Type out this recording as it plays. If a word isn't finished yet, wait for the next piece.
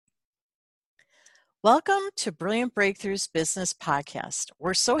Welcome to Brilliant Breakthroughs Business Podcast.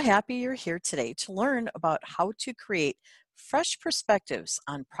 We're so happy you're here today to learn about how to create fresh perspectives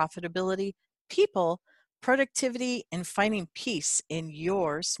on profitability, people, productivity, and finding peace in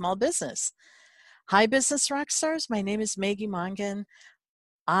your small business. Hi, Business Rockstars. My name is Maggie Mongan.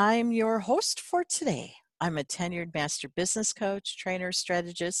 I'm your host for today. I'm a tenured master business coach, trainer,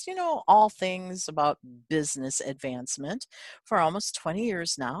 strategist, all things about business advancement for almost 20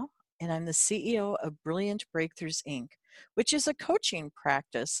 years now. And I'm the CEO of Brilliant Breakthroughs Inc., which is a coaching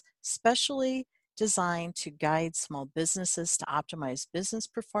practice specially designed to guide small businesses to optimize business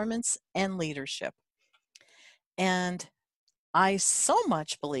performance and leadership. And I so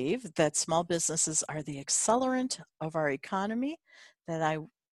much believe that small businesses are the accelerant of our economy that I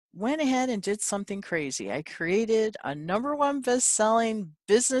went ahead and did something crazy. I created a #1 best-selling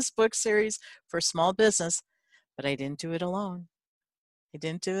business book series for small business, but I didn't do it alone.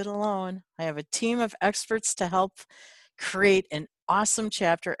 I have a team of experts to help create an awesome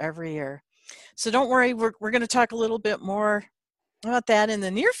chapter every year. So don't worry, we're going to talk a little bit more about that in the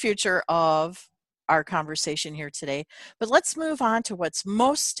near future of our conversation here today. But let's move on to what's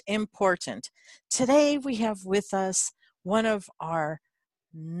most important. Today we have with us one of our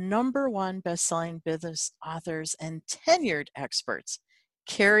 #1 best-selling business authors and tenured experts,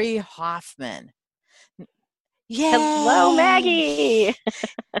 Carrie Hoffman. Hello, Yay! Maggie.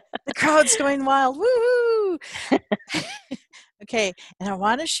 The crowd's going wild. Woo! Okay, and I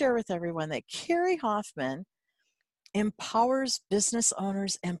want to share with everyone that Carrie Hoffman empowers business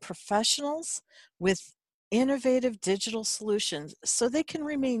owners and professionals with innovative digital solutions so they can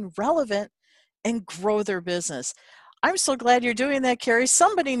remain relevant and grow their business. I'm so glad you're doing that, Carrie.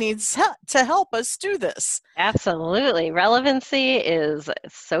 Somebody needs to help us do this. Absolutely. Relevancy is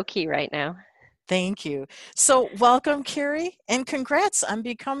so key right now. Thank you. So welcome, Carrie, and congrats on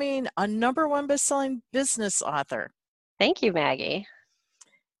becoming a #1 best-selling business author. Thank you, Maggie.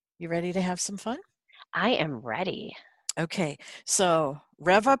 You ready to have some fun? I am ready. Okay, so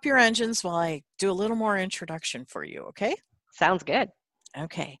rev up your engines while I do a little more introduction for you, okay? Sounds good.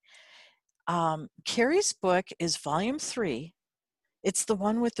 Okay. Carrie's book is volume 3. It's the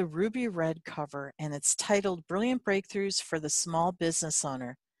one with the ruby red cover, and it's titled Brilliant Breakthroughs for the Small Business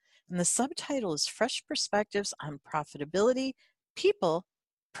Owner. And the subtitle is Fresh Perspectives on Profitability, People,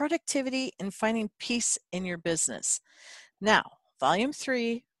 Productivity, and Finding Peace in Your Business. Now, volume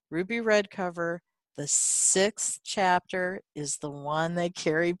 3, ruby red cover. The 6th chapter is the one that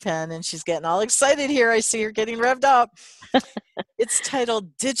Carrie penned, and she's getting all excited here. I see her getting revved up. It's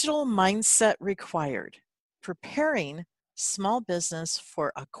titled Digital Mindset Required, Preparing Small Business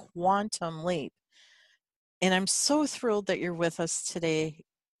for a Quantum Leap. And I'm so thrilled that you're with us today,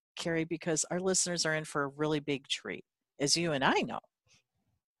 Carrie, because our listeners are in for a really big treat, as you and I know.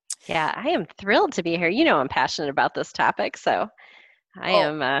 Yeah, I am thrilled to be here. You know I'm passionate about this topic, so I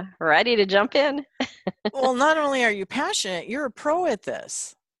am ready to jump in. Well, not only are you passionate, you're a pro at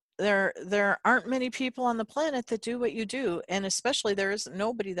this. There aren't many people on the planet that do what you do, and especially there is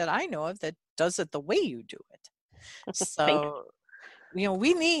nobody that I know of that does it the way you do it. Thanks. So,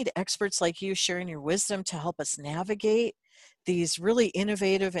 we need experts like you sharing your wisdom to help us navigate these really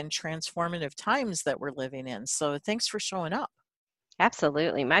innovative and transformative times that we're living in. So thanks for showing up.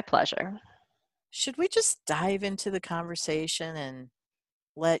 Absolutely, my pleasure. Should we just dive into the conversation and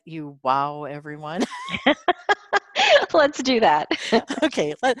let you wow everyone? Let's do that.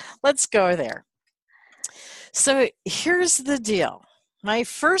 Okay, let's go there. So here's the deal. My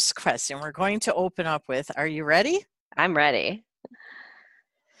first question we're going to open up with, are you ready? I'm ready.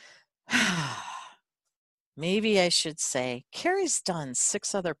 Maybe I should say, Carrie's done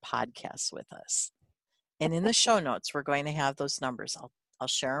 6 other podcasts with us. And in the show notes, we're going to have those numbers. I'll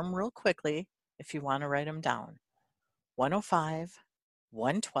share them real quickly if you want to write them down. 105,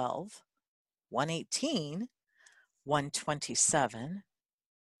 112, 118, 127,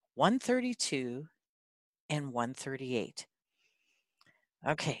 132, and 138.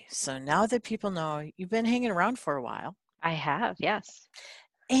 Okay, so now that people know you've been hanging around for a while. I have, yes.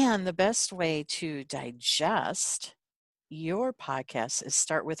 And the best way to digest your podcast is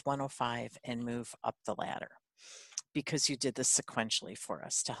start with 105 and move up the ladder, because you did this sequentially for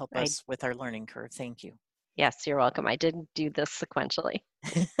us to help us with our learning curve. Thank you. Yes, you're welcome. I did do this sequentially.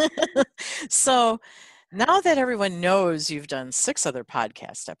 So now that everyone knows you've done 6 other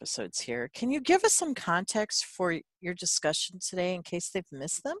podcast episodes here, can you give us some context for your discussion today in case they've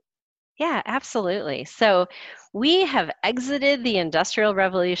missed them? Yeah, absolutely. So we have exited the Industrial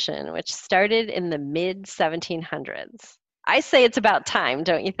Revolution, which started in the mid 1700s. I say it's about time,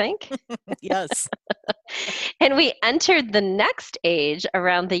 don't you think? Yes. And we entered the next age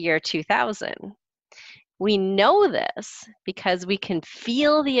around the year 2000. We know this because we can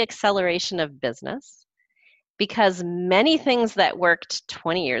feel the acceleration of business, because many things that worked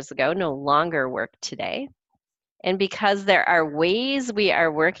 20 years ago no longer work today, and because there are ways we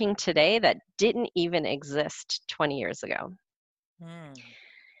are working today that didn't even exist 20 years ago.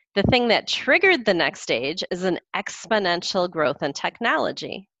 The thing that triggered the next stage is an exponential growth in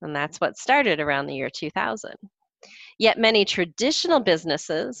technology, and that's what started around the year 2000. Yet many traditional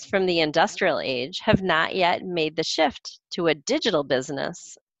businesses from the industrial age have not yet made the shift to a digital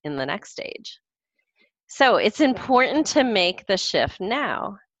business in the next stage. So it's important to make the shift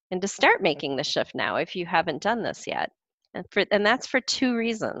now and to start making the shift now if you haven't done this yet. And that's for two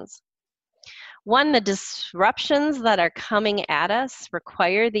reasons. One, the disruptions that are coming at us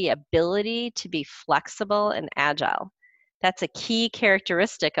require the ability to be flexible and agile. That's a key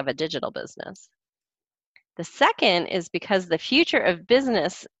characteristic of a digital business. The second is because the future of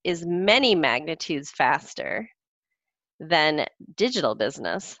business is many magnitudes faster than digital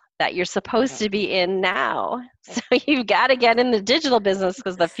business that you're supposed to be in now. So you've got to get in the digital business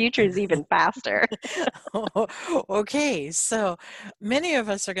because the future is even faster. Okay, so many of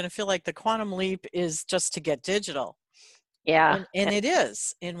us are going to feel like the quantum leap is just to get digital. Yeah. And it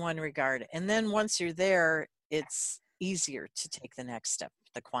is in one regard. And then once you're there, it's easier to take the next step,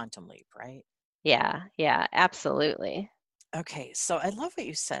 the quantum leap, right? Yeah, absolutely. Okay, so I love what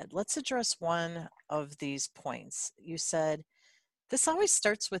you said. Let's address one of these points. You said this always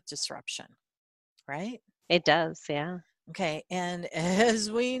starts with disruption, right? It does, yeah. Okay, and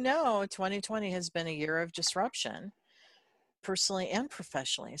as we know, 2020 has been a year of disruption, personally and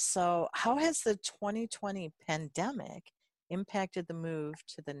professionally. So, how has the 2020 pandemic impacted the move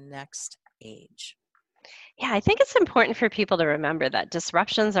to the next age? Yeah, I think it's important for people to remember that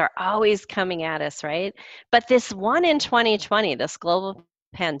disruptions are always coming at us, right? But this one in 2020, this global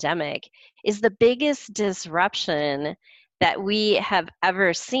pandemic, is the biggest disruption that we have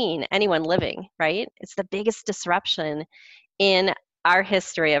ever seen anyone living, right? It's the biggest disruption in our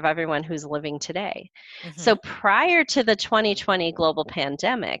history of everyone who's living today. So prior to the 2020 global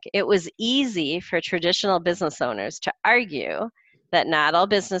pandemic, it was easy for traditional business owners to argue that not all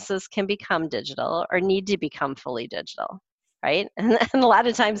businesses can become digital or need to become fully digital, right? And a lot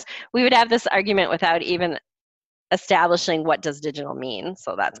of times we would have this argument without even establishing what does digital mean.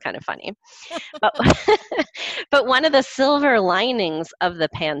 So that's kind of funny. But, but one of the silver linings of the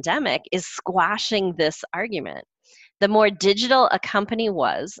pandemic is squashing this argument. The more digital a company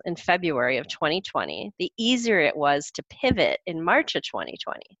was in February of 2020, the easier it was to pivot in March of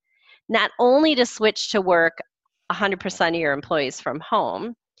 2020. Not only to switch to work 100% of your employees from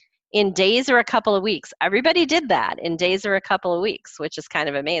home in days or a couple of weeks. Everybody did that in days or a couple of weeks, which is kind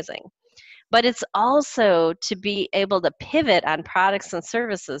of amazing. But it's also to be able to pivot on products and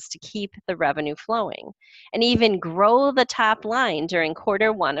services to keep the revenue flowing and even grow the top line during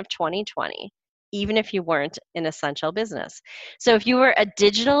quarter one of 2020, even if you weren't an essential business. So if you were a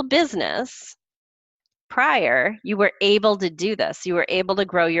digital business prior, you were able to do this. You were able to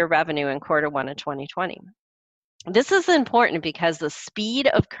grow your revenue in quarter one of 2020. This is important because the speed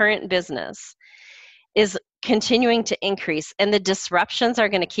of current business is continuing to increase, and the disruptions are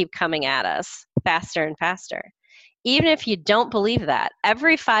going to keep coming at us faster and faster. Even if you don't believe that,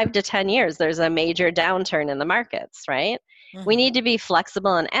 every 5 to 10 years, there's a major downturn in the markets, right? We need to be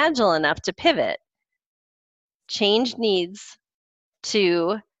flexible and agile enough to pivot. Change needs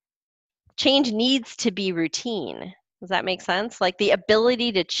to be routine. Does that make sense? Like the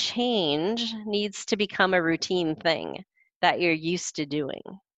ability to change needs to become a routine thing that you're used to doing.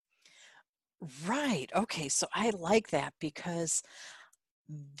 Right. Okay. So I like that because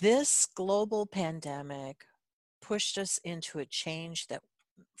this global pandemic pushed us into a change that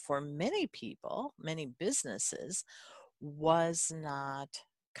for many people, many businesses, was not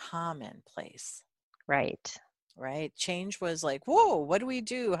commonplace. Right. Right? Change was like, whoa, what do we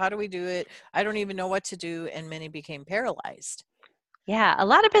do? How do we do it? I don't even know what to do. And many became paralyzed. Yeah, a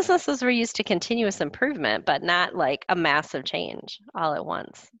lot of businesses were used to continuous improvement, but not like a massive change all at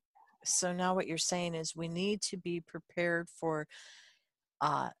once. So now what you're saying is we need to be prepared for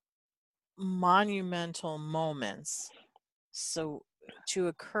uh, monumental moments so to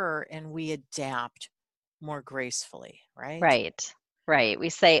occur and we adapt more gracefully, right? Right. We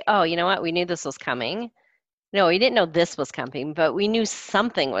say, oh, you know what? We knew this was coming. No, we didn't know this was coming, but we knew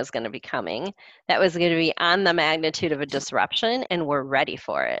something was going to be coming that was going to be on the magnitude of a disruption, and we're ready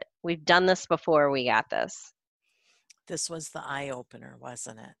for it. We've done this before, we got this. This was the eye opener,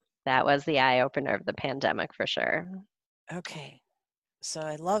 wasn't it? That was the eye opener of the pandemic for sure. Okay. So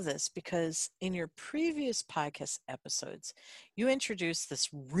I love this because in your previous podcast episodes, you introduced this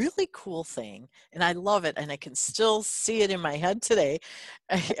really cool thing, and I love it, and I can still see it in my head today.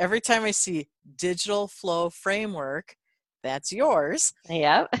 Every time I see digital flow framework, that's yours,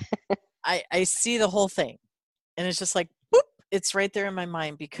 Yep. I see the whole thing. And it's just like, boop, it's right there in my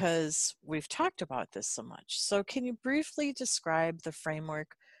mind because we've talked about this so much. So can you briefly describe the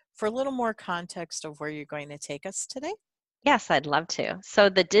framework for a little more context of where you're going to take us today? Yes, I'd love to. So,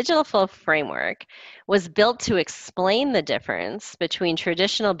 the digital flow framework was built to explain the difference between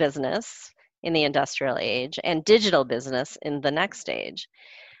traditional business in the industrial age and digital business in the next age.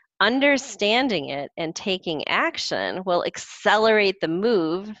 Understanding it and taking action will accelerate the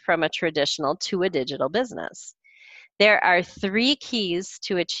move from a traditional to a digital business. There are three keys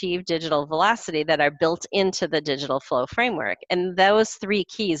to achieve digital velocity that are built into the digital flow framework. And those three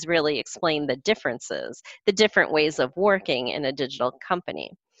keys really explain the differences, the different ways of working in a digital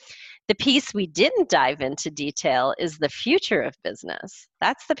company. The piece we didn't dive into detail is the future of business.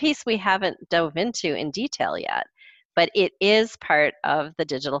 That's the piece we haven't dove into in detail yet, but it is part of the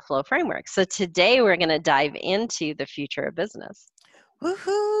digital flow framework. So today we're going to dive into the future of business.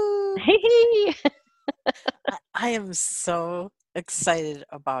 Woohoo! I am so excited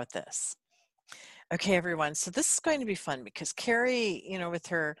about this. Okay, everyone. So this is going to be fun because Carrie, with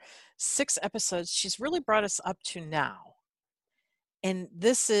her 6 episodes, she's really brought us up to now. And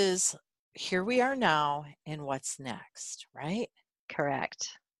this is here we are now and what's next, right? Correct.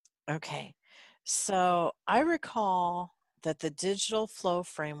 Okay. So I recall that the digital flow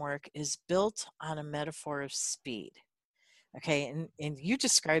framework is built on a metaphor of speed. Okay, and you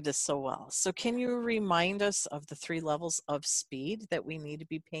described this so well. So can you remind us of the 3 levels of speed that we need to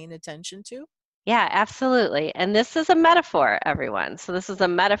be paying attention to? Yeah, absolutely. And this is a metaphor, everyone. So, this is a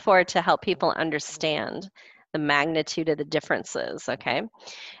metaphor to help people understand the magnitude of the differences, okay?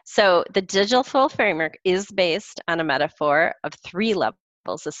 So, the digital flow framework is based on a metaphor of 3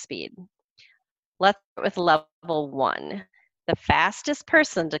 levels of speed. Let's start with level 1. The fastest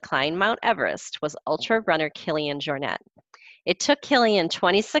person to climb Mount Everest was ultra runner Kilian Jornet. It took Kilian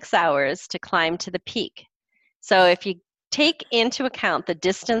 26 hours to climb to the peak. So, if you take into account the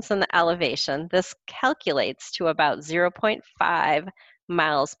distance and the elevation, this calculates to about 0.5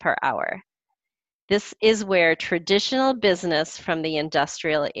 miles per hour. This is where traditional business from the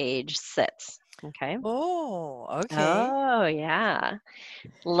industrial age sits. Okay. Oh, okay. Oh, yeah.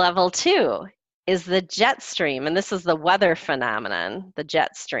 Level 2 is the jet stream, and this is the weather phenomenon, the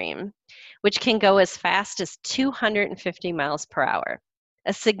jet stream, which can go as fast as 250 miles per hour,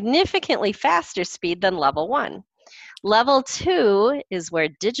 a significantly faster speed than level 1. Level 2 is where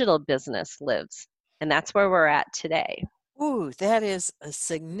digital business lives, and that's where we're at today. Ooh, that is a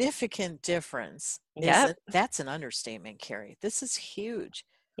significant difference. Yep. That's an understatement, Carrie. This is huge.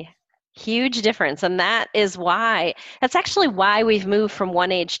 Yeah. Huge difference. And that's actually why we've moved from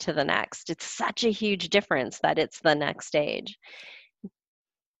one age to the next. It's such a huge difference that it's the next age.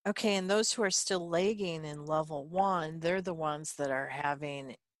 Okay, and those who are still lagging in level 1, they're the ones that are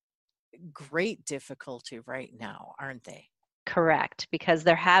having great difficulty right now, aren't they? Correct, because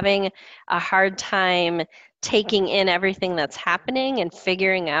they're having a hard time taking in everything that's happening and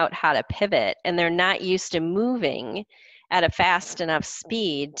figuring out how to pivot. And they're not used to moving at a fast enough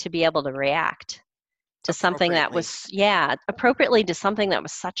speed to be able to react to something that Appropriately. was, appropriately to something that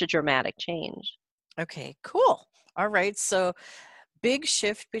was such a dramatic change. Okay, cool. All right, so big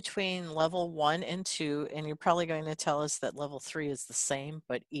shift between level 1 and 2, and you're probably going to tell us that level 3 is the same,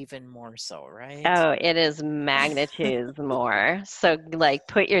 but even more so, right? Oh, it is magnitudes more. So, like,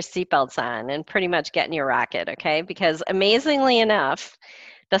 put your seatbelts on and pretty much get in your rocket, okay? Because amazingly enough,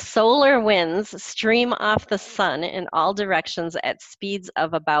 the solar winds stream off the sun in all directions at speeds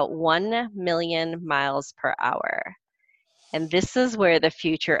of about 1 million miles per hour. And this is where the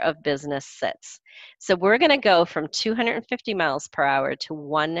future of business sits. So we're going to go from 250 miles per hour to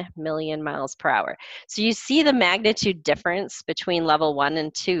 1 million miles per hour. So you see the magnitude difference between level 1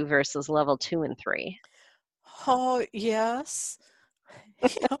 and 2 versus level 2 and 3. Oh, yes.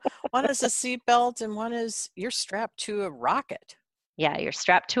 One is a seatbelt and one is you're strapped to a rocket. Yeah, you're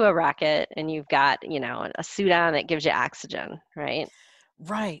strapped to a rocket and you've got, a suit on that gives you oxygen, right?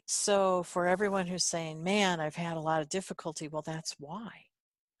 Right. So for everyone who's saying, man, I've had a lot of difficulty, well, that's why.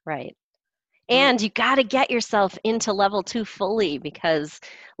 Right. We're And you got to get yourself into level 2 fully because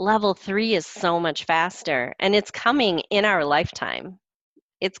level 3 is so much faster and it's coming in our lifetime.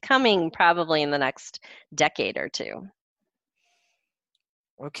 It's coming probably in the next decade or two.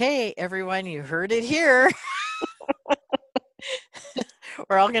 okay, everyone, you heard it here.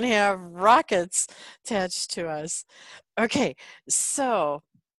 We're all going to have rockets attached to us. Okay, so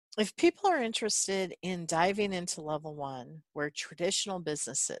if people are interested in diving into level 1, where traditional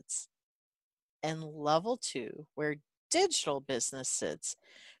business sits, and level 2, where digital business sits,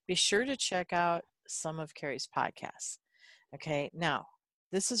 be sure to check out some of Carrie's podcasts. Okay, now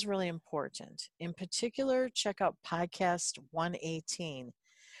this is really important. In particular, check out podcast 118,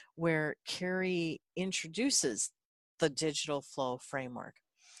 where Carrie introduces the digital flow framework.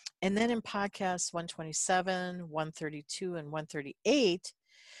 And then in podcasts 127, 132, and 138,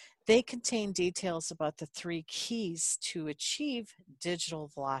 they contain details about the 3 keys to achieve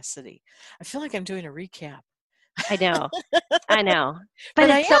digital velocity. I feel like I'm doing a recap. I know, but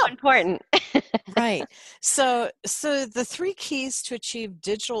But I it's so am. important. Right. So the 3 keys to achieve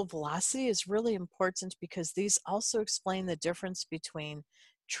digital velocity is really important because these also explain the difference between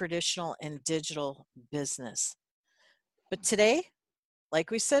traditional and digital business. But today, like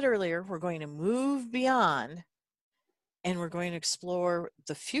we said earlier, we're going to move beyond and we're going to explore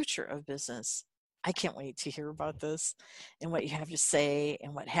the future of business. I can't wait to hear about this and what you have to say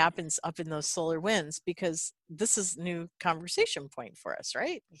and what happens up in those solar winds, because this is a new conversation point for us,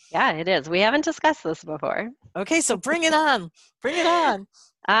 right? Yeah, it is. We haven't discussed this before. Okay, so bring it on. Bring it on.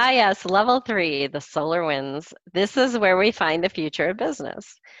 Ah, yes, level 3, the solar winds. This is where we find the future of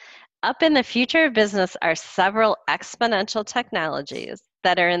business. Up in the future of business are several exponential technologies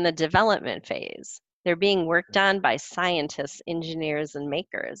that are in the development phase. They're being worked on by scientists, engineers, and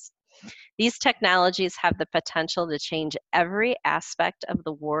makers. These technologies have the potential to change every aspect of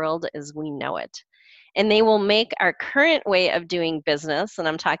the world as we know it. And they will make our current way of doing business, and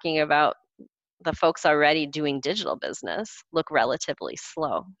I'm talking about the folks already doing digital business, look relatively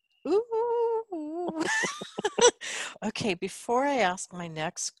slow. Ooh. Okay, before I ask my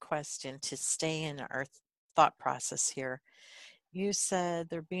next question, to stay in our thought process here, you said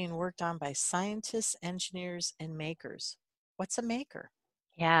they're being worked on by scientists, engineers, and makers. What's a maker?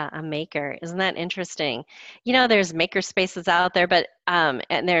 Yeah, a maker. Isn't that interesting? You know, there's maker spaces out there, but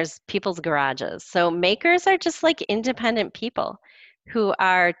and there's people's garages. So makers are just like independent people who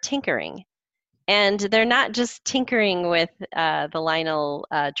are tinkering. And they're not just tinkering with the Lionel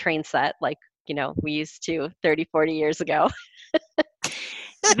train set like, we used to 30, 40 years ago.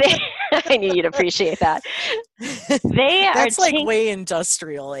 They, I knew you'd appreciate that. They are That's like way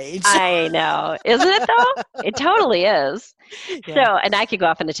industrial age. I know. Isn't it though? It totally is. Yeah. So, and I could go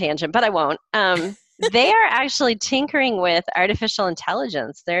off on a tangent, but I won't. They are actually tinkering with artificial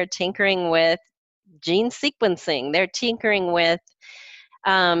intelligence. They're tinkering with gene sequencing. They're tinkering with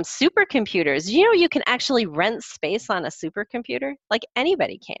supercomputers. You can actually rent space on a supercomputer, like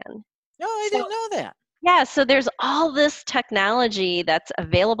anybody can. No, I didn't know that. Yeah, so there's all this technology that's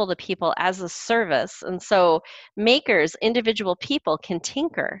available to people as a service. And so makers, individual people can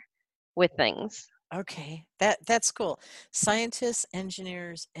tinker with things. Okay, that's cool. Scientists,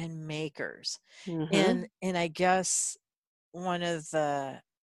 engineers, and makers. Mm-hmm. And I guess one of the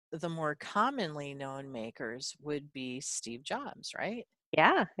more commonly known makers would be Steve Jobs, right?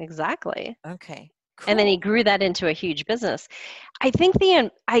 Yeah, exactly. Okay, And then he cool. grew that into a huge business.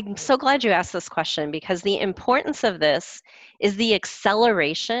 I'm so glad you asked this question because the importance of this is the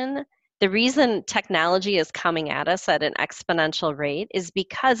acceleration. The reason technology is coming at us at an exponential rate is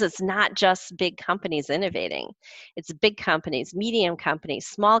because it's not just big companies innovating. It's big companies, medium companies,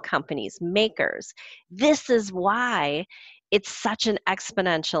 small companies, makers. This is why it's such an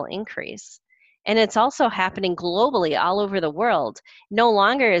exponential increase. And it's also happening globally all over the world. No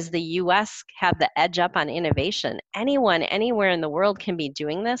longer is the US have the edge up on innovation. Anyone, anywhere in the world can be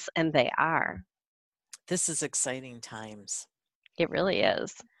doing this, and they are. This is exciting times. It really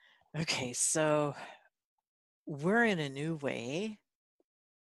is. Okay, so we're in a new way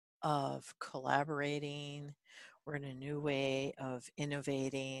of collaborating. We're in a new way of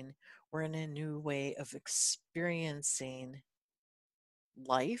innovating. We're in a new way of experiencing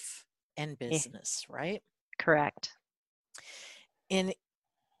life and Yeah, business, right? correct. And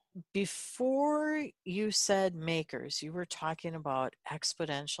before you said makers, you were talking about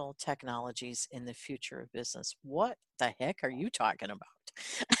exponential technologies in the future of business. What the heck are you talking about?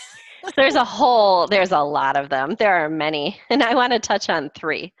 There's a lot of them. There are many, and I want to touch on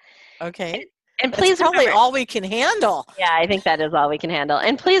 3. Okay. And That's please probably remember, all we can handle. yeah, I think that is all we can handle.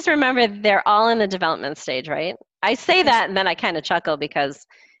 And please remember, they're all in the development stage, right? I say Okay. that and then I kind of chuckle because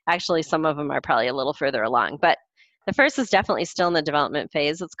actually some of them are probably a little further along. But the first is definitely still in the development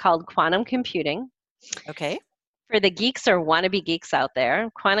phase. It's called quantum computing. Okay. For the geeks or wannabe geeks out there,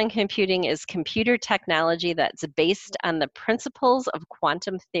 quantum computing is computer technology that's based on the principles of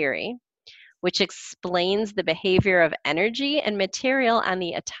quantum theory, which explains the behavior of energy and material on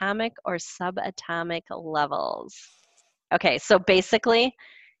the atomic or subatomic levels. Okay, so basically,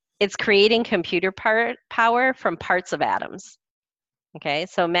 it's creating computer power from parts of atoms. Okay,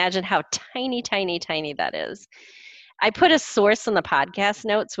 so imagine how tiny, tiny, tiny that is. I put a source in the podcast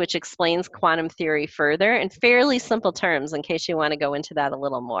notes which explains quantum theory further in fairly simple terms in case you want to go into that a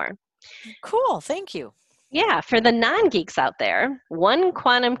little more. Cool, thank you. Yeah, for the non-geeks out there, one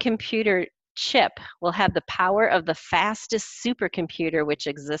quantum computer chip will have the power of the fastest supercomputer which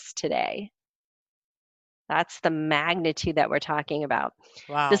exists today. That's the magnitude that we're talking about.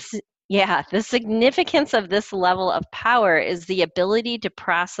 Wow. The significance of this level of power is the ability to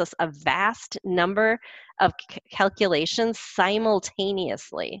process a vast number of calculations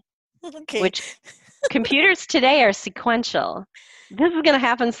simultaneously, Okay. which computers today are sequential. This is going to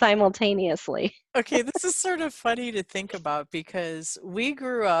happen simultaneously. Okay, this is sort of funny to think about because we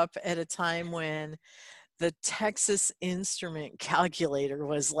grew up at a time when the Texas Instrument calculator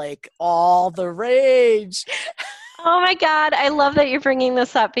was like all the rage. Oh my God, I love that you're bringing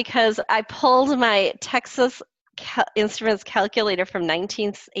this up because I pulled my Texas Instruments calculator from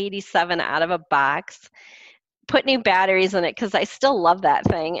 1987 out of a box, put new batteries in it because I still love that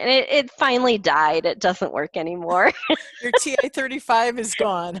thing. And it finally died. It doesn't work anymore. Your TI-35 is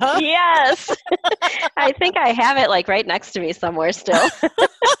gone, huh? Yes. I think I have it like right next to me somewhere still.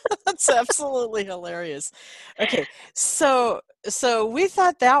 That's absolutely hilarious. Okay, so we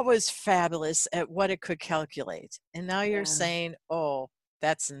thought that was fabulous at what it could calculate. And now you're saying, oh,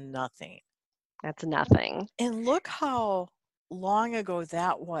 that's nothing. That's nothing. And look how long ago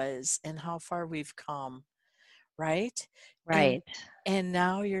that was and how far we've come, right? Right. And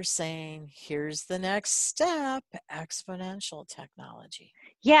now you're saying, here's the next step, exponential technology.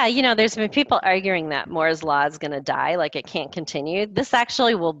 Yeah, there's been people arguing that Moore's law is going to die, like it can't continue. This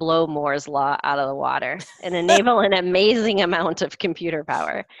actually will blow Moore's law out of the water and enable an amazing amount of computer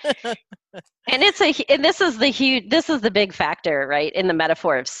power. And this is the big factor, right, in the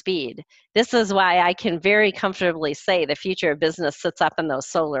metaphor of speed. This is why I can very comfortably say the future of business sits up in those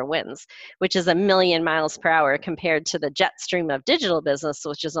solar winds, which is 1,000,000 miles per hour compared to the jet stream of digital business,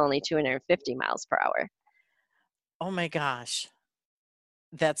 which is only 250 miles per hour. Oh my gosh.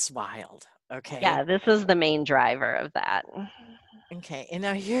 That's wild. Okay. Yeah, this is the main driver of that. Okay, and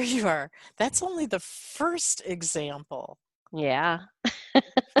now here you are. That's only the first example. Yeah.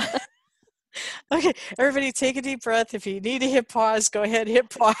 Okay, everybody take a deep breath. If you need to hit pause, go ahead, hit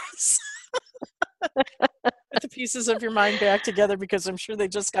pause. Put the pieces of your mind back together because I'm sure they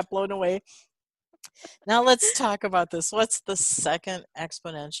just got blown away. Now let's talk about this. What's the second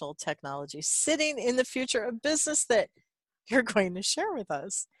exponential technology sitting in the future of business that you're going to share with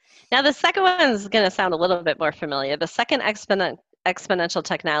us? Now, the second one is going to sound a little bit more familiar. The second exponential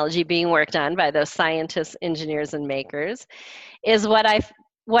technology being worked on by those scientists, engineers, and makers is what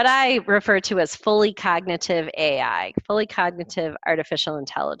I refer to as fully cognitive AI, fully cognitive artificial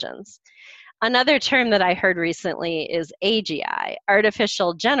intelligence. Another term that I heard recently is AGI,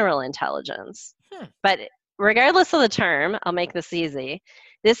 artificial general intelligence. But regardless of the term, I'll make this easy.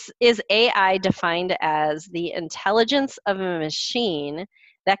 This is AI defined as the intelligence of a machine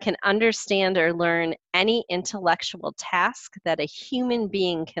that can understand or learn any intellectual task that a human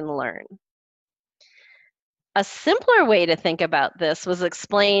being can learn. A simpler way to think about this was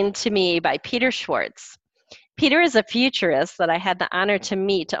explained to me by Peter Schwartz. Peter is a futurist that I had the honor to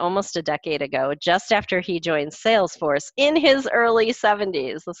meet almost a decade ago, just after he joined Salesforce in his early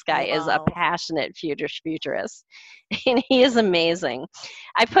 70s. This guy is a passionate futurist, and he is amazing.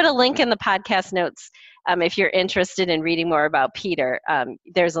 I put a link in the podcast notes if you're interested in reading more about Peter.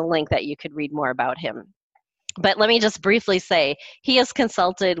 There's a link that you could read more about him. But let me just briefly say, he has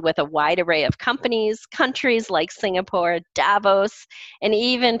consulted with a wide array of companies, countries like Singapore, Davos, and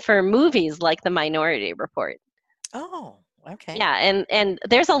even for movies like The Minority Report. Oh, okay. Yeah, and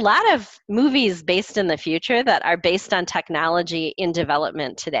there's a lot of movies based in the future that are based on technology in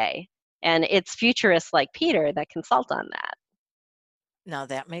development today. And it's futurists like Peter that consult on that. Now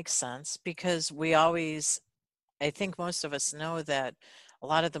that makes sense because I think most of us know that a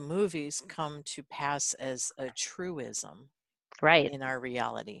lot of the movies come to pass as a truism in our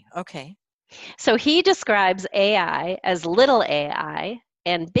reality. Okay. So he describes AI as little AI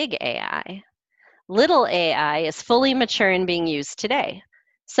and big AI. Little AI is fully mature and being used today.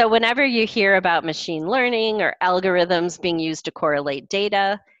 So whenever you hear about machine learning or algorithms being used to correlate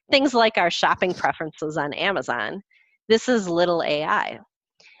data, things like our shopping preferences on Amazon, this is little AI.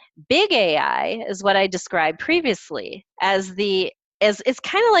 Big AI is what I described previously as it's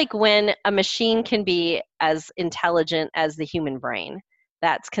kind of like when a machine can be as intelligent as the human brain.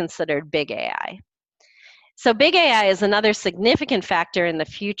 that's considered big AI. So big AI is another significant factor in the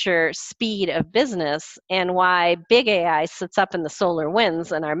future speed of business, and why big AI sits up in the solar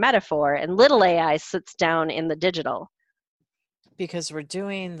winds in our metaphor and little AI sits down in the digital. Because we're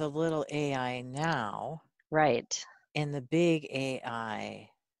doing the little AI now, Right. and the big AI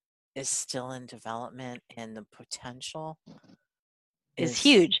is still in development, and the potential Is is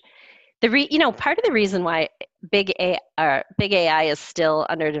huge. Part of the reason why big AI is still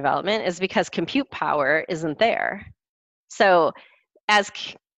under development is because compute power isn't there. So as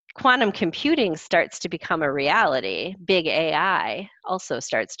quantum computing starts to become a reality, big AI also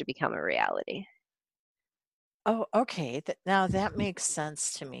starts to become a reality. oh, okay. Now that makes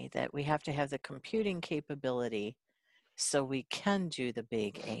sense to me, that we have to have the computing capability so we can do the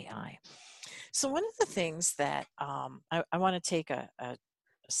big AI. So one of the things that I want to take a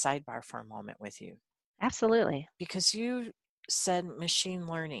sidebar for a moment with you, Absolutely. because you said machine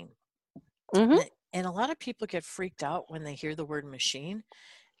learning. Mm-hmm. And a lot of people get freaked out when they hear the word machine.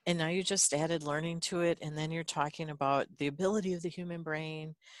 And now you just added learning to it. And then you're talking about the ability of the human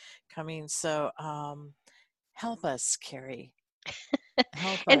brain coming. So help us, Carrie.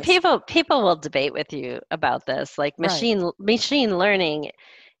 Help And us. people will debate with you about this, like Right. machine learning.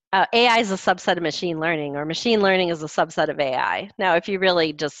 AI is a subset of machine learning, or machine learning is a subset of AI. Now, if you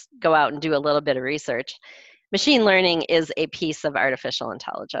really just go out and do a little bit of research, machine learning is a piece of artificial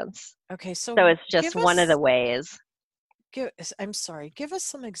intelligence. Okay. So So it's just give one of us, the ways. I'm sorry, give us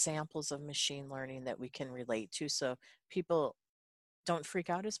some examples of machine learning that we can relate to so people don't freak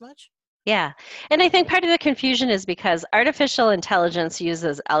out as much. Yeah. And I think part of the confusion is because artificial intelligence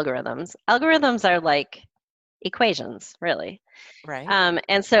uses algorithms. Algorithms are like equations, really. Right.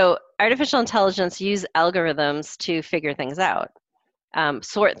 And so artificial intelligence use algorithms to figure things out,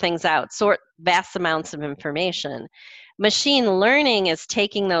 sort things out, sort vast amounts of information. Machine learning is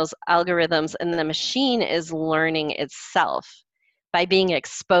taking those algorithms and the machine is learning itself by being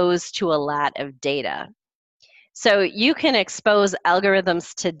exposed to a lot of data. So you can expose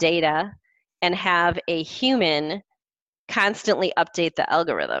algorithms to data and have a human constantly update the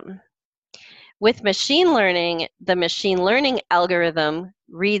algorithm. With machine learning, the machine learning algorithm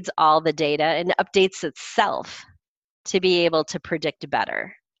reads all the data and updates itself to be able to predict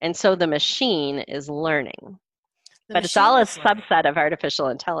better. And so the machine is learning, The but it's machine all a is learning. subset of artificial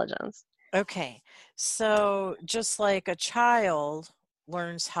intelligence. Okay. So just like a child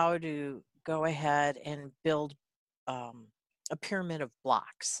learns how to go ahead and build um, a pyramid of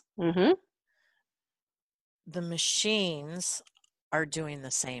blocks, Mm-hmm. the machines are doing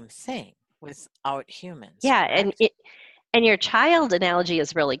the same thing without humans, Yeah, correct? and your child analogy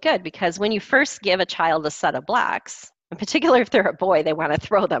is really good because when you first give a child a set of blocks, in particular if they're a boy, they want to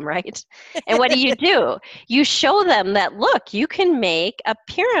throw them, right? And what do? You show them that, look, you can make a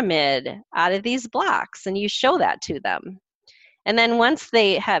pyramid out of these blocks, and you show that to them. And then once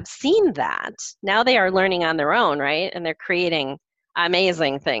they have seen that, now they are learning on their own, right? And they're creating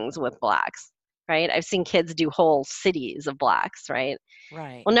amazing things with blocks, right? I've seen kids do whole cities of blocks, right?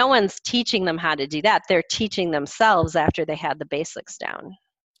 Right. Well, no one's teaching them how to do that. They're teaching themselves after they had the basics down.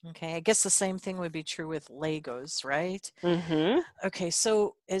 Okay. I guess the same thing would be true with Legos, right? Mm-hmm. Okay.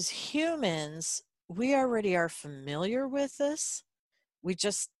 So as humans, we already are familiar with this. We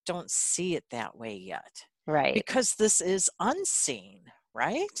just don't see it that way yet Right, because this is unseen,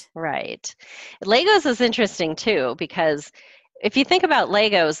 right? right. Legos is interesting too because if you think about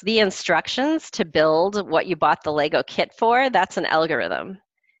Legos, the instructions to build what you bought the Lego kit for, that's an algorithm.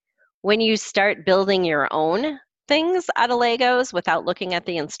 When you start building your own things out of Legos without looking at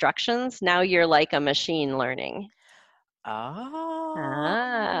the instructions, now you're like a machine learning. Oh,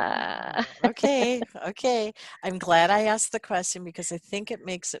 Ah, okay. Okay. I'm glad I asked the question because I think it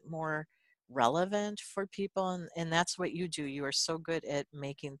makes it more relevant for people. And that's what you do. You are so good at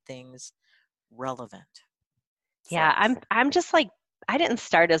making things relevant for yeah, us. I'm just like I didn't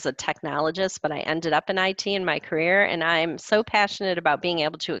start as a technologist, but I ended up in IT in my career, and I'm so passionate about being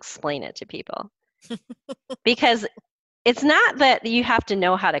able to explain it to people. Because it's not that you have to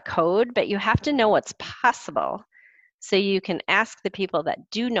know how to code, but you have to know what's possible. So you can ask the people that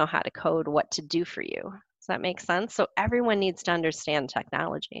do know how to code what to do for you. Does that make sense? So everyone needs to understand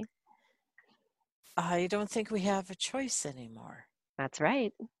technology. I don't think we have a choice anymore. That's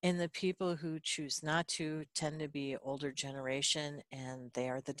right. And the people who choose not to tend to be older generation, and they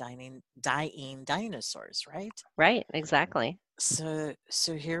are the dying dinosaurs, right? Right, exactly.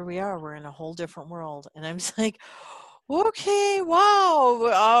 So here we are. We're in a whole different world, and I'm just like, okay,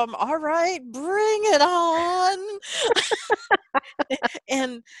 wow, all right, bring it on.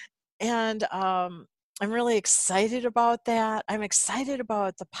 and and I'm really excited about that. I'm excited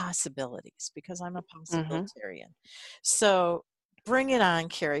about the possibilities because I'm a Mm-hmm. possibilitarian. So bring it on,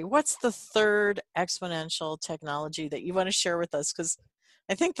 Carrie. What's the third exponential technology that you want to share with us? Because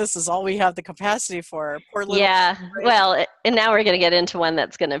I think this is all we have the capacity for. Our poor little Yeah, brain. well, and now we're going to get into one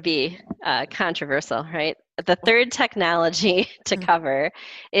that's going to be controversial, right? The third technology to cover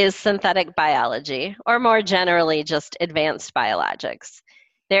is synthetic biology, or more generally, just advanced biologics.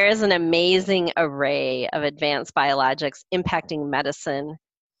 There is an amazing array of advanced biologics impacting medicine,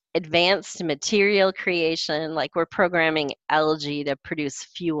 advanced material creation, like we're programming algae to produce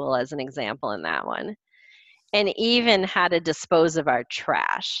fuel, as an example, in that one, and even how to dispose of our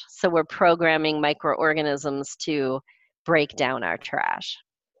trash. So we're programming microorganisms to break down our trash.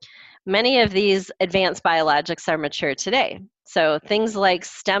 Many of these advanced biologics are mature today. So things like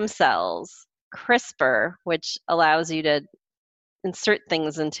stem cells, CRISPR, which allows you to insert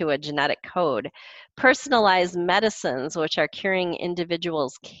things into a genetic code, personalized medicines, which are curing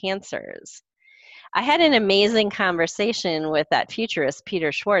individuals' cancers. I had an amazing conversation with that futurist,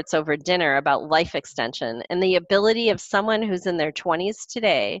 Peter Schwartz, over dinner about life extension and the ability of someone who's in their 20s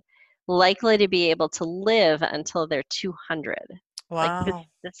today likely to be able to live until they're 200. Like Wow.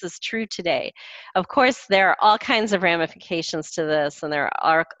 this is true today. Of course, there are all kinds of ramifications to this, and there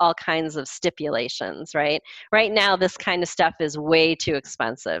are all kinds of stipulations, right? Right now, this kind of stuff is way too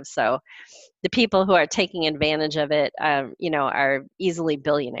expensive. So the people who are taking advantage of it, are easily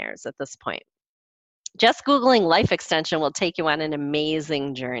billionaires at this point. Just Googling life extension will take you on an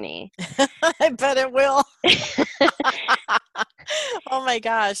amazing journey. I bet it will. Oh my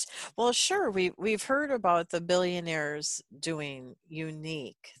gosh. Well, sure, we've heard about the billionaires doing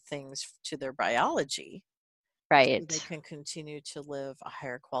unique things to their biology so they Right. can continue to live a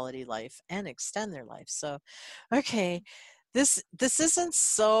higher quality life and extend their life. So, okay, this isn't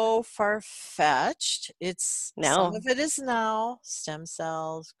so far-fetched. It's some No. of it is now stem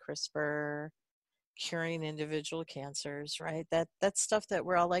cells, CRISPR, curing individual cancers, right? That's stuff that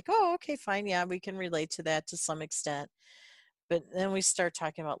we're all like, "Oh, okay, fine. Yeah, we can relate to that to some extent." But then we start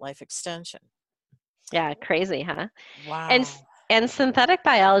talking about life extension. Yeah, crazy, huh? And Wow. and synthetic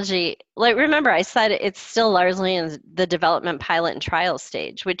biology, like remember I said it's still largely in the development pilot and trial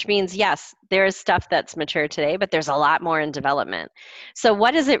stage, which means yes, there is stuff that's mature today, but there's a lot more in development. So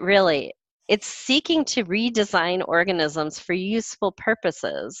what is it really? It's seeking to redesign organisms for useful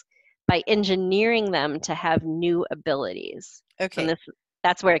purposes by engineering them to have new abilities. And Okay.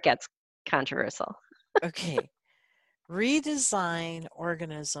 that's where it gets controversial. Okay. Redesign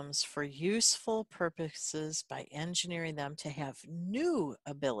organisms for useful purposes by engineering them to have new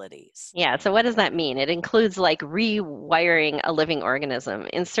abilities. Yeah, so what does that mean? It includes like rewiring a living organism,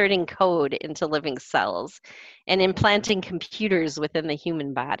 inserting code into living cells, and implanting computers within the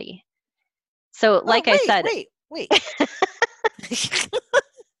human body. So, Oh, like I said, wait.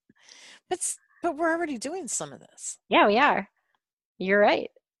 But we're already doing some of this. yeah, we are. You're right,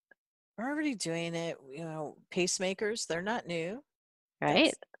 We're already doing it. Pacemakers, they're not new.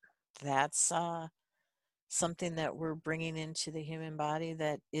 right? That's that's something that we're bringing into the human body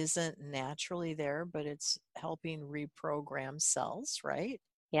that isn't naturally there, but it's helping reprogram cells, right?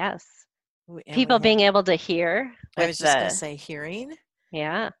 Yes. And we People have, being able to hear I with was just going to the, say hearing.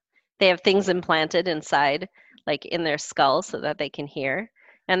 yeah, they have things implanted inside, like in their skull, so that they can hear.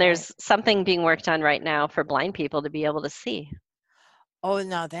 And Right. there's something being worked on right now for blind people to be able to see. Oh,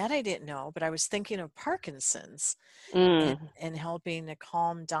 now that I didn't know, but I was thinking of Parkinson's and, Mm, and helping to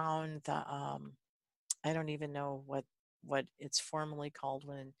calm down I don't even know what it's formally called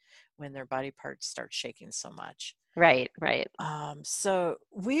when their body parts start shaking so much. right, right. So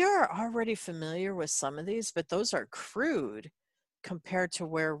we are already familiar with some of these, but those are crude compared to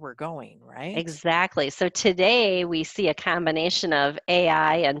where we're going, right? Exactly. So today we see a combination of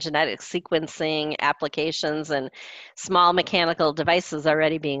AI and genetic sequencing applications and small mechanical devices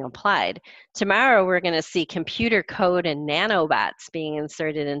already being applied. Tomorrow we're going to see computer code and nanobots being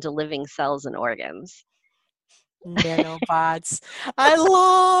inserted into living cells and organs. Nanobots. I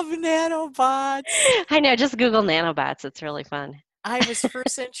love nanobots. I know, just Google nanobots. It's really fun. I was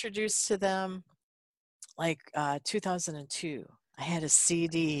first introduced to them like 2002. I had a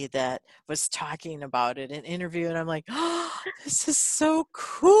CD that was talking about it, an interview, and I'm like, oh, this is so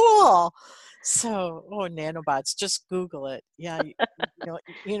cool. So, oh, nanobots, just Google it. Yeah,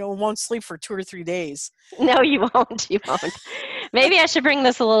 won't sleep for 2 or 3 days. No, you won't. You won't. Maybe I should bring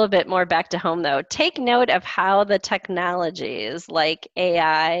this a little bit more back to home, though. Take note of how the technologies like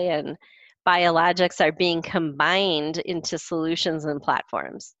AI and biologics are being combined into solutions and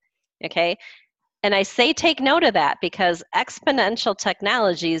platforms. Okay? And I say take note of that because exponential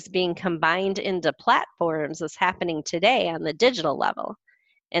technologies being combined into platforms is happening today on the digital level.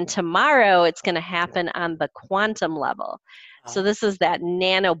 And tomorrow it's going to happen on the quantum level. So Oh. this is that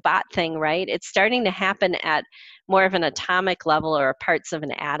nanobot thing, right? It's starting to happen at more of an atomic level or parts of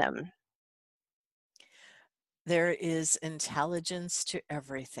an atom. There is intelligence to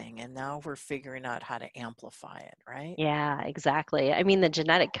everything, and now we're figuring out how to amplify it, right? Yeah, exactly. I mean, the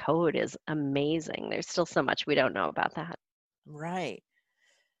genetic code is amazing. There's still so much we don't know about that. Right.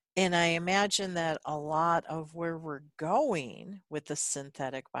 And I imagine that a lot of where we're going with the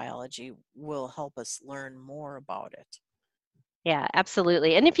synthetic biology will help us learn more about it. Yeah,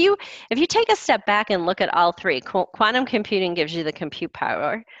 absolutely. And if you take a step back and look at all three, quantum computing gives you the compute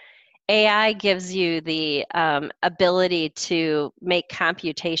power. AI gives you the ability to make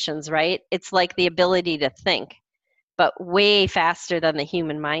computations, right? It's like the ability to think, but way faster than the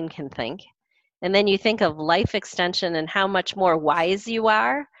human mind can think. And then you think of life extension and how much more wise you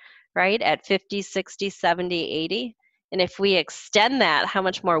are, right? At 50, 60, 70, 80. And if we extend that, how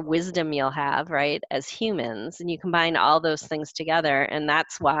much more wisdom you'll have, right, as humans. And you combine all those things together. And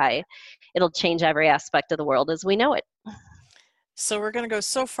that's why it'll change every aspect of the world as we know it. So we're going to go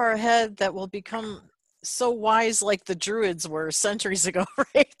so far ahead that we'll become so wise like the Druids were centuries ago,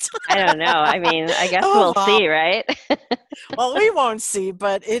 right? I don't know. I mean, I guess Oh, we'll wow. see, right? Well, we won't see,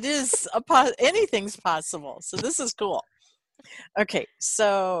 but it is anything's possible. So this is cool. Okay,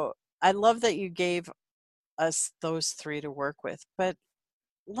 so I love that you gave us those three to work with, but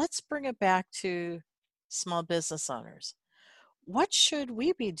let's bring it back to small business owners. What should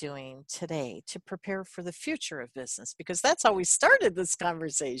we be doing today to prepare for the future of business? Because that's how we started this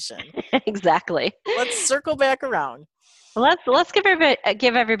conversation. Exactly. Let's circle back around. Let's give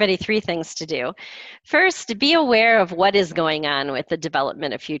everybody three things to do. First, be aware of what is going on with the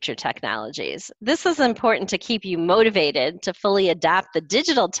development of future technologies. This is important to keep you motivated to fully adopt the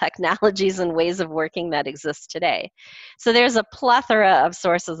digital technologies and ways of working that exist today. So there's a plethora of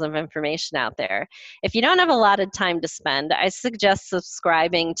sources of information out there. If you don't have a lot of time to spend, I suggest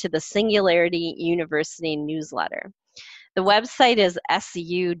subscribing to the Singularity University newsletter. The website is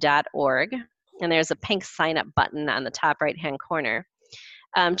su.org, and there's a pink sign up button on the top right hand corner.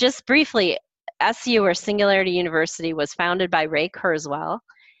 Just briefly, SU or Singularity University was founded by Ray Kurzweil,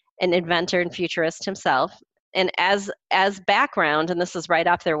 an inventor and futurist himself. And as background, and this is right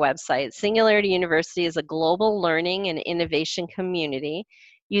off their website, Singularity University is a global learning and innovation community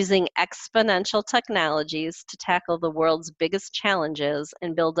using exponential technologies to tackle the world's biggest challenges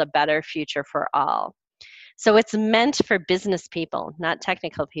and build a better future for all. So it's meant for business people, not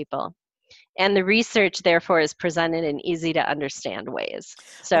technical people. And the research, therefore, is presented in easy to understand ways.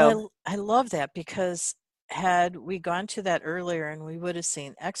 So, Well, I love that because had we gone to that earlier and we would have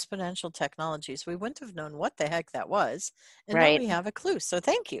seen exponential technologies, we wouldn't have known what the heck that was. And now right. we have a clue. So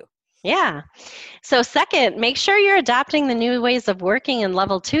thank you. Yeah. So, second, make sure you're adopting the new ways of working in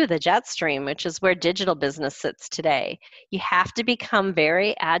level two, the jet stream, which is where digital business sits today. You have to become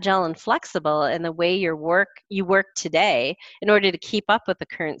very agile and flexible in the way you work today in order to keep up with the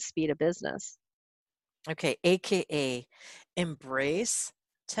current speed of business. Okay, AKA embrace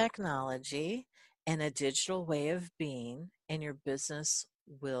technology and a digital way of being, and your business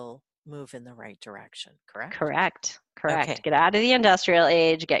will move in the right direction, correct? Correct. Correct. Okay, Get out of the industrial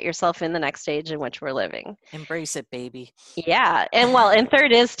age, get yourself in the next stage in which we're living. embrace it, baby. Yeah. And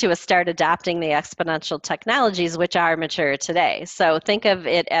third is to start adopting the exponential technologies which are mature today. So think of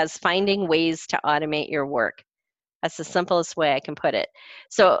it as finding ways to automate your work. That's the simplest way I can put it.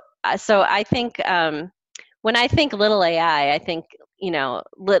 So I think when I think little AI, I think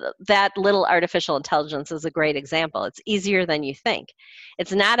that little artificial intelligence is a great example. It's easier than you think.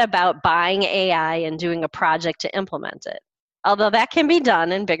 It's not about buying AI and doing a project to implement it, although that can be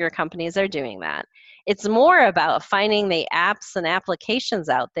done and bigger companies are doing that. It's more about finding the apps and applications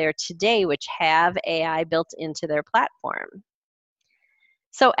out there today which have AI built into their platform.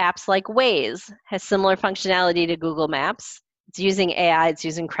 So apps like Waze has similar functionality to Google Maps. It's using AI, it's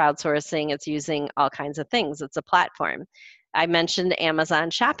using crowdsourcing, it's using all kinds of things. It's a platform. I mentioned Amazon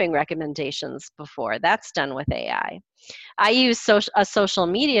shopping recommendations before. That's done with AI. I use a social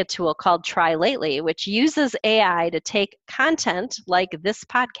media tool called Try Lately, which uses AI to take content like this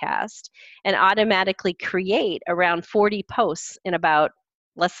podcast and automatically create around 40 posts in about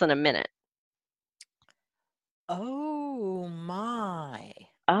less than a minute. Oh my.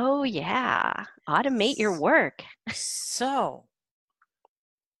 Oh, yeah. Automate your work. So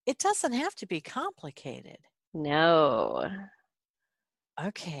it doesn't have to be complicated. No.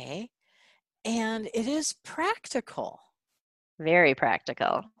 Okay. And it is practical. Very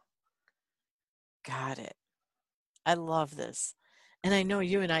practical. Got it. I love this. And I know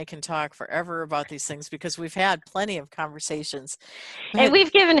you and I can talk forever about these things because we've had plenty of conversations. And But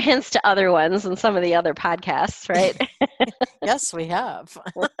we've given hints to other ones in some of the other podcasts, right? yes, we have.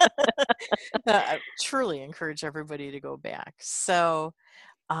 I truly encourage everybody to go back. So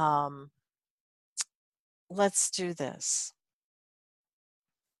um, let's do this.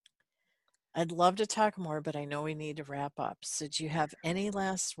 I'd love to talk more, but I know we need to wrap up. So do you have any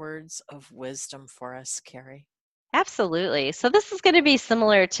last words of wisdom for us, Carrie? Absolutely. So, this is going to be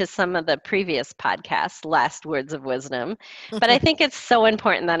similar to some of the previous podcasts, Last Words of Wisdom, but I think it's so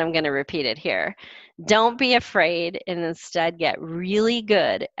important that I'm going to repeat it here. Don't be afraid and instead get really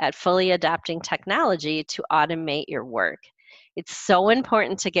good at fully adapting technology to automate your work. It's so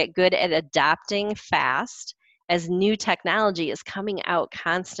important to get good at adapting fast as new technology is coming out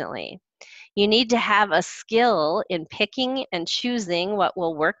constantly. You need to have a skill in picking and choosing what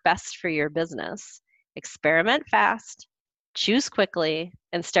will work best for your business. Experiment fast, choose quickly,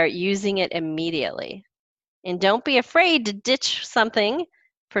 and start using it immediately. And don't be afraid to ditch something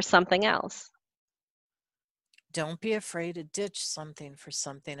for something else. Don't be afraid to ditch something for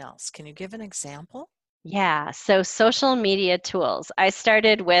something else. Can you give an example? Yeah, so social media tools. I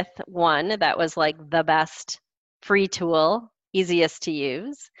started with one that was like the best free tool, easiest to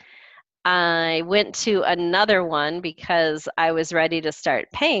use. I went to another one because I was ready to start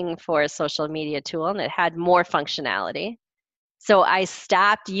paying for a social media tool and it had more functionality. So I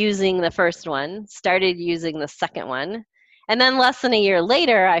stopped using the first one, started using the second one. And then less than a year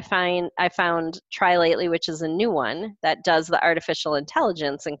later, I found Try Lately, which is a new one that does the artificial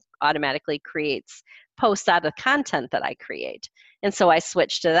intelligence and automatically creates posts out of content that I create. And so I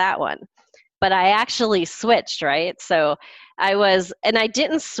switched to that one, but I actually switched, right? So and I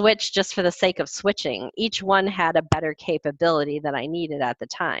didn't switch just for the sake of switching. Each one had a better capability that I needed at the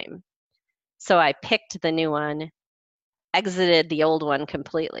time. So I picked the new one, exited the old one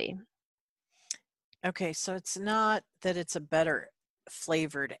completely. Okay, so it's not that it's a better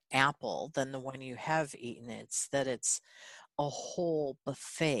flavored apple than the one you have eaten, it's that it's a whole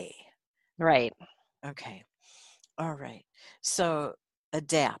buffet. Right. Okay, all right. So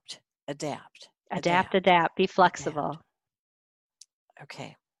adapt, adapt, adapt, Adapt, be adapt. flexible.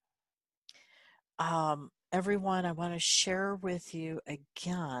 Okay. Everyone, I want to share with you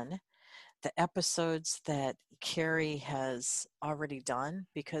again the episodes that Carrie has already done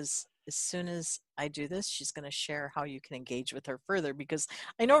because as soon as I do this, she's going to share how you can engage with her further because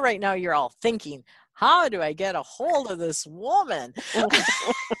I know right now you're all thinking, how do I get a hold of this woman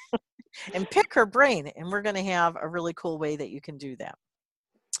and pick her brain? And we're going to have a really cool way that you can do that.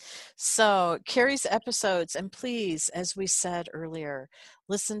 So, Carrie's episodes, and please, as we said earlier,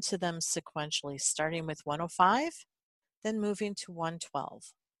 listen to them sequentially, starting with 105, then moving to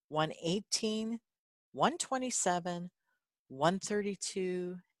 112, 118, 127,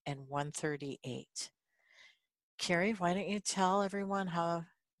 132, and 138. Carrie, why don't you tell everyone how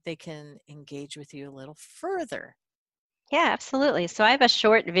they can engage with you a little further? Yeah, absolutely. So I have a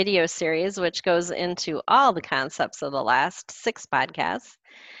short video series which goes into all the concepts of the last 6 podcasts.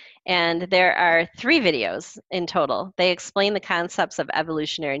 And there are 3 videos in total. They explain the concepts of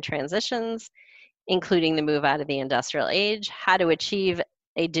evolutionary transitions, including the move out of the industrial age, how to achieve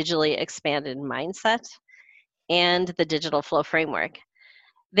a digitally expanded mindset, and the digital flow framework.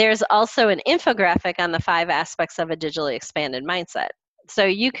 There's also an infographic on the 5 aspects of a digitally expanded mindset. So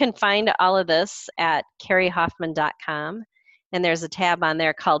you can find all of this at carriehoffman.com, and there's a tab on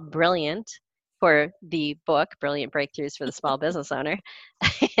there called Brilliant for the book, Brilliant Breakthroughs for the Small Business Owner.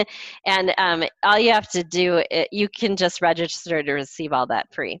 And all you have to do, you can just register to receive all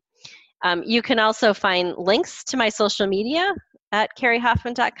that free. You can also find links to my social media at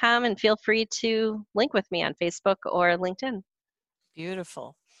carriehoffman.com, and feel free to link with me on Facebook or LinkedIn.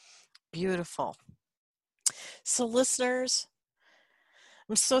 Beautiful. Beautiful. So, listeners,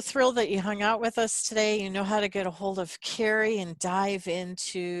 I'm so thrilled that you hung out with us today. You know how to get a hold of Carrie and dive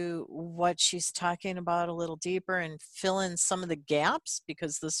into what she's talking about a little deeper and fill in some of the gaps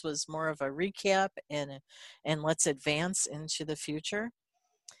because this was more of a recap and let's advance into the future.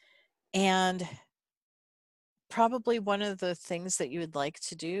 And probably one of the things that you would like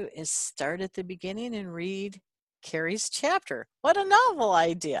to do is start at the beginning and read Carrie's chapter. What a novel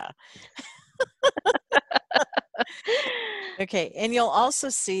idea. Okay, and you'll also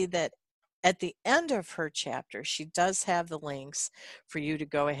see that at the end of her chapter, she does have the links for you to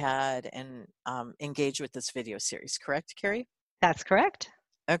go ahead and engage with this video series. Correct, Carrie? That's correct.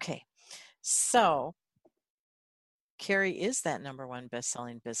 Okay, so Carrie is that #1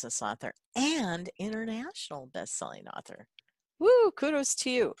 best-selling business author and international best-selling author. Woo, kudos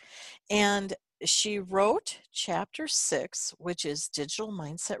to you. And she wrote chapter 6, which is Digital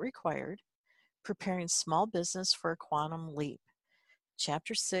Mindset Required, Preparing Small Business for a Quantum Leap.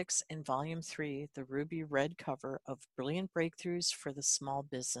 Chapter 6 in Volume 3, the ruby red cover of Brilliant Breakthroughs for the Small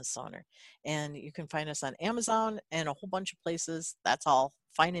Business Owner. And you can find us on Amazon and a whole bunch of places. That's all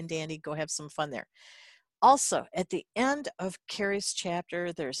fine and dandy. Go have some fun there. Also, at the end of Carrie's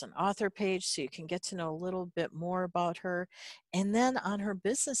chapter, there's an author page so you can get to know a little bit more about her. And then on her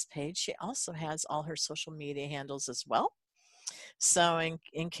business page, she also has all her social media handles as well. So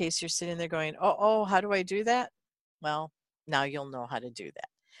in case you're sitting there going, oh, how do I do that? Well, now you'll know how to do that.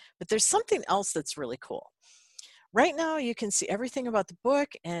 But there's something else that's really cool. Right now, you can see everything about the book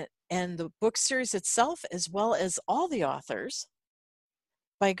and the book series itself, as well as all the authors,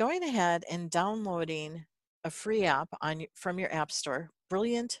 by going ahead and downloading a free app from your app store,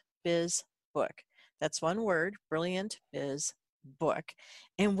 Brilliant Biz Book. That's one word, Brilliant Biz Book.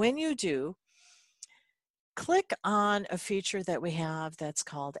 And when you do, click on a feature that we have that's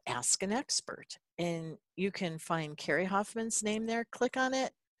called Ask an Expert. And you can find Carrie Hoffman's name there. Click on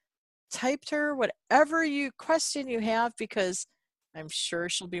it, type to her whatever question you have, because I'm sure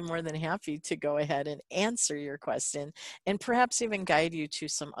she'll be more than happy to go ahead and answer your question and perhaps even guide you to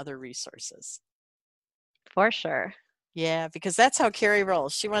some other resources. For sure. Yeah, because that's how Carrie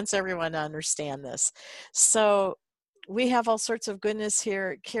rolls. She wants everyone to understand this. So we have all sorts of goodness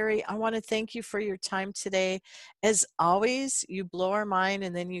here. Carrie, I want to thank you for your time today. As always, you blow our mind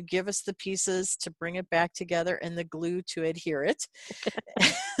and then you give us the pieces to bring it back together and the glue to adhere it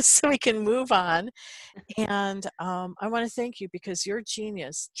so we can move on. And I want to thank you because your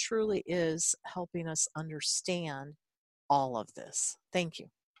genius truly is helping us understand all of this. Thank you.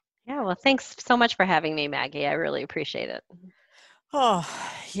 Yeah, well, thanks so much for having me, Maggie. I really appreciate it. Oh,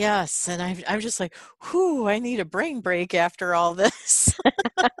 yes. And I'm just like, whew, I need a brain break after all this.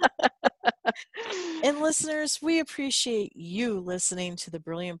 And listeners, we appreciate you listening to the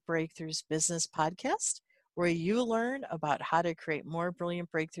Brilliant Breakthroughs Business Podcast, where you learn about how to create more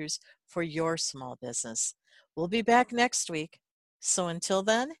brilliant breakthroughs for your small business. We'll be back next week. So until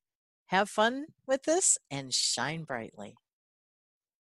then, have fun with this and shine brightly.